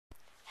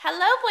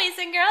Hello, boys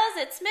and girls.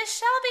 It's Miss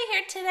Shelby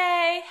here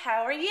today.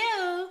 How are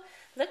you?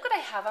 Look what I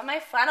have on my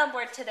flannel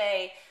board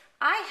today.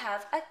 I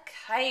have a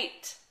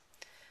kite.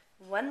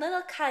 One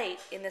little kite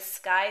in the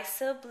sky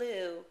so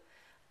blue.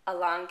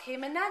 Along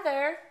came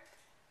another,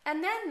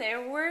 and then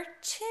there were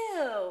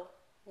two.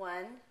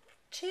 One,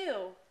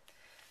 two.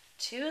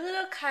 Two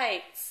little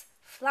kites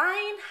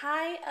flying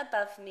high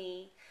above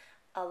me.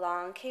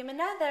 Along came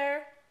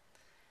another,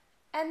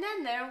 and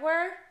then there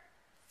were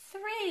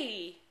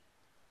three.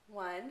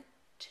 One,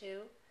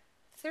 two,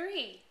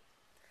 three.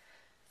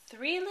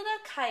 Three little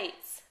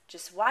kites.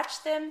 Just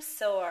watch them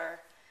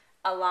soar.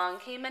 Along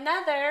came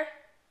another,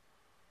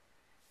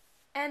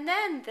 and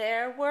then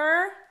there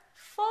were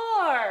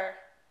four.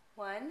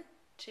 One,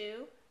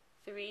 two,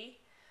 three,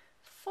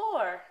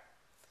 four.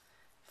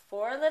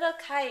 Four little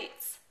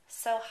kites,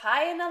 so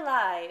high and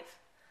alive.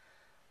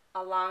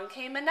 Along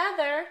came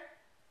another,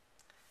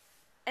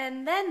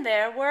 and then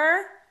there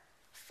were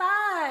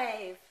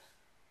five.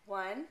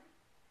 One,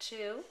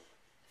 two,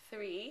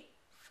 three,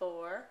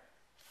 four,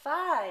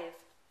 five.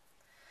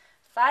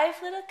 Five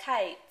little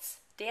kites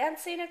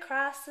dancing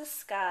across the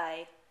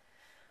sky.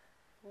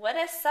 What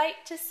a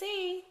sight to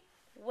see,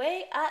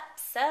 way up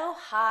so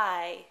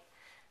high.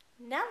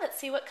 Now let's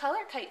see what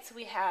color kites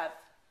we have.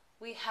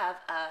 We have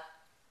a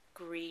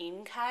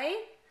green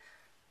kite,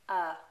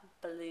 a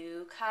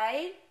blue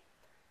kite,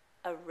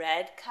 a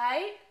red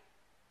kite,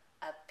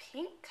 a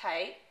pink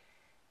kite,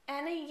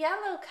 and a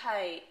yellow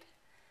kite.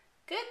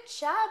 Good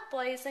job,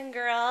 boys and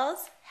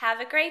girls. Have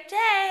a great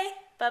day.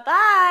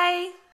 Bye-bye.